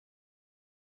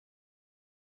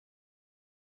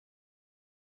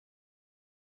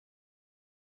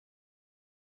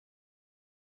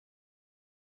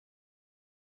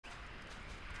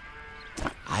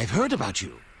I've heard about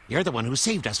you. You're the one who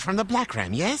saved us from the Black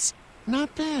Ram, yes?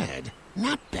 Not bad.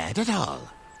 Not bad at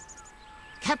all.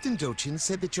 Captain Dochin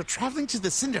said that you're traveling to the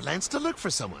Cinderlands to look for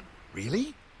someone.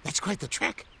 Really? That's quite the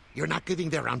trek. You're not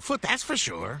getting there on foot, that's for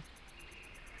sure.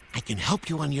 I can help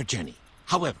you on your journey.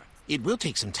 However, it will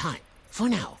take some time. For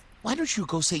now, why don't you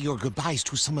go say your goodbyes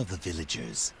to some of the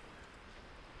villagers?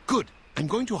 Good. I'm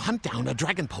going to hunt down a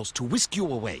dragon pulse to whisk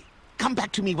you away. Come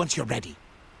back to me once you're ready.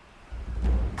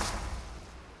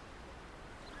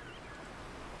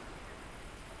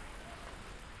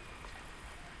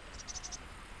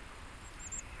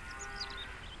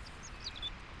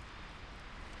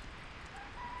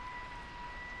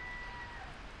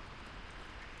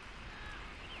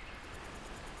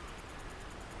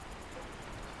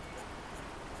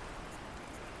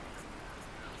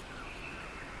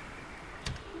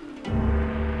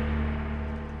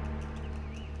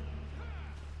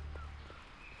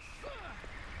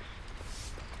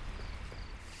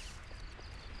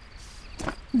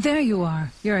 There you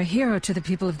are. You're a hero to the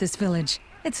people of this village.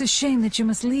 It's a shame that you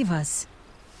must leave us.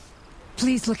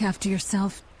 Please look after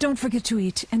yourself. Don't forget to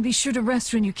eat, and be sure to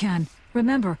rest when you can.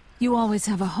 Remember, you always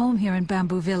have a home here in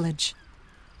Bamboo Village.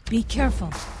 Be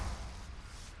careful.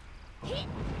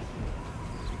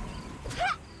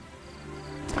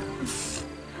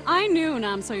 I knew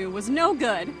Namsoyu was no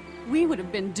good. We would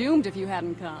have been doomed if you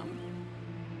hadn't come.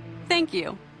 Thank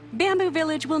you. Bamboo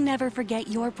Village will never forget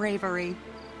your bravery.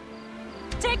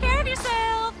 Take care of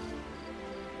yourself!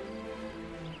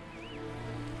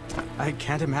 I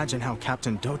can't imagine how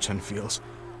Captain Dochin feels.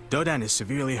 Dodan is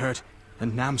severely hurt,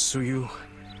 and Namsoyu...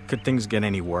 Could things get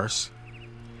any worse?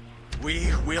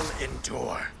 We will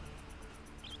endure.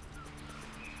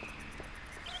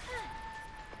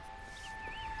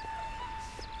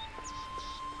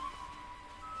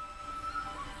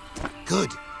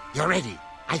 Good. You're ready.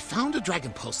 I found a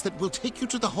dragon pulse that will take you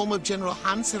to the home of General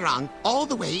Han Serang all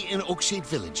the way in Oakshade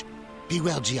Village. Be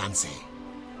well, Jianse.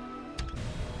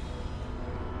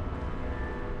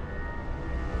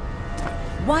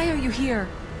 Why are you here?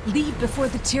 Leave before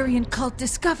the Tyrian cult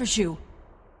discovers you.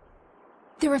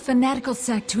 They're a fanatical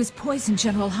sect who has poisoned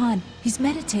General Han. He's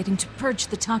meditating to purge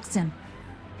the toxin.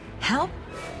 Help?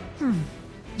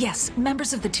 Yes,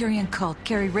 members of the Tyrian cult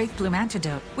carry Wraith Bloom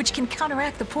antidote, which can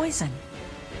counteract the poison.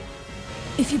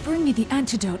 If you bring me the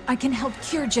antidote, I can help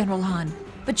cure General Han.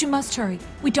 But you must hurry.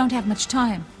 We don't have much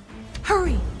time.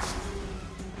 Hurry!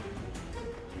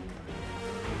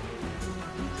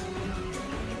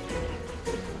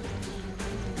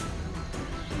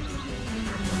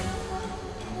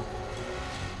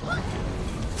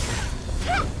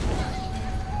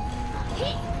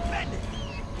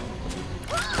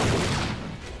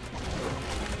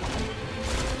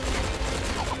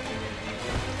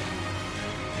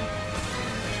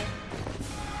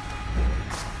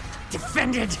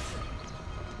 Defended!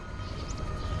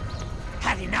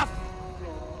 Had enough?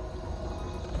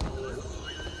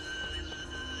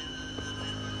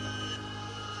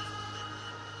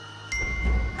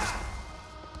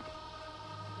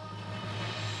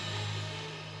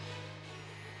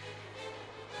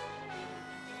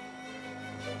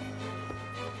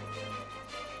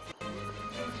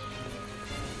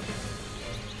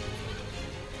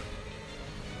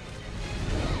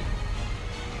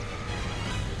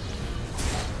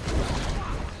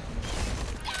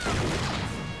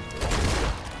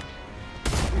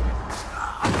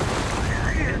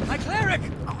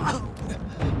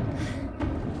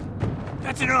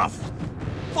 That's enough!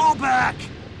 Fall back!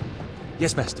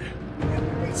 Yes, Master.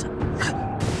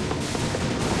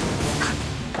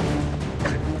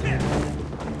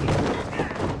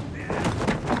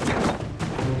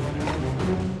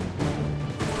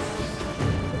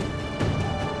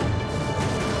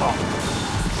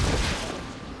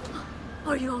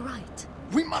 Are you all right?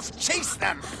 We must chase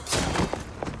them!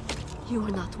 You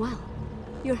are not well.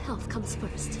 Your health comes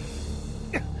first.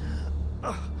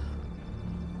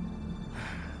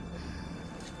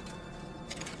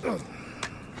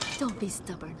 Don't be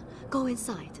stubborn. Go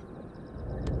inside.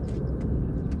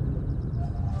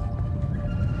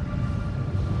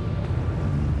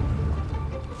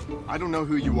 I don't know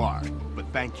who you are, but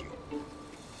thank you.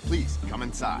 Please, come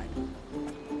inside.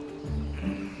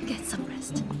 Get some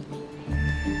rest.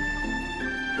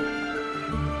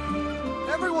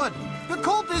 Everyone! The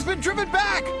cult has been driven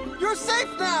back! You're safe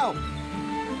now!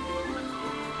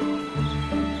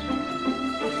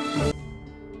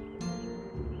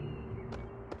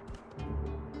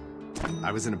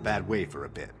 I was in a bad way for a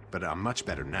bit, but I'm much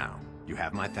better now. You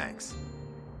have my thanks.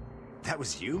 That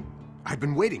was you? I've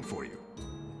been waiting for you.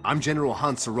 I'm General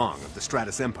Han Serang of the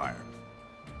Stratus Empire.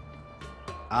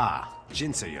 Ah,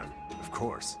 Jin Se-yun. Of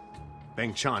course.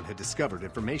 Beng Chan had discovered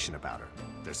information about her.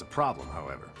 There's a problem,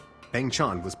 however. Beng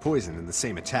Chan was poisoned in the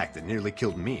same attack that nearly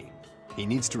killed me. He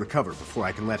needs to recover before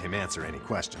I can let him answer any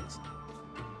questions.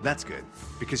 That's good,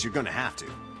 because you're gonna have to.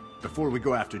 Before we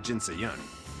go after Jin Se-yun,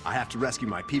 I have to rescue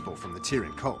my people from the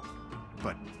Tyrian cult.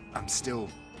 But I'm still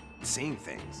seeing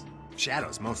things.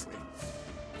 Shadows, mostly.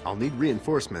 I'll need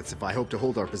reinforcements if I hope to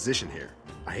hold our position here.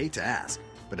 I hate to ask,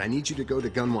 but I need you to go to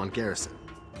Gunwan Garrison.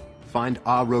 Find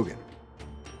Ah Rogan.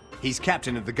 He's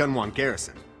captain of the Gunwan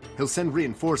Garrison. He'll send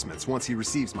reinforcements once he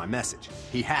receives my message.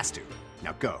 He has to.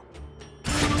 Now go.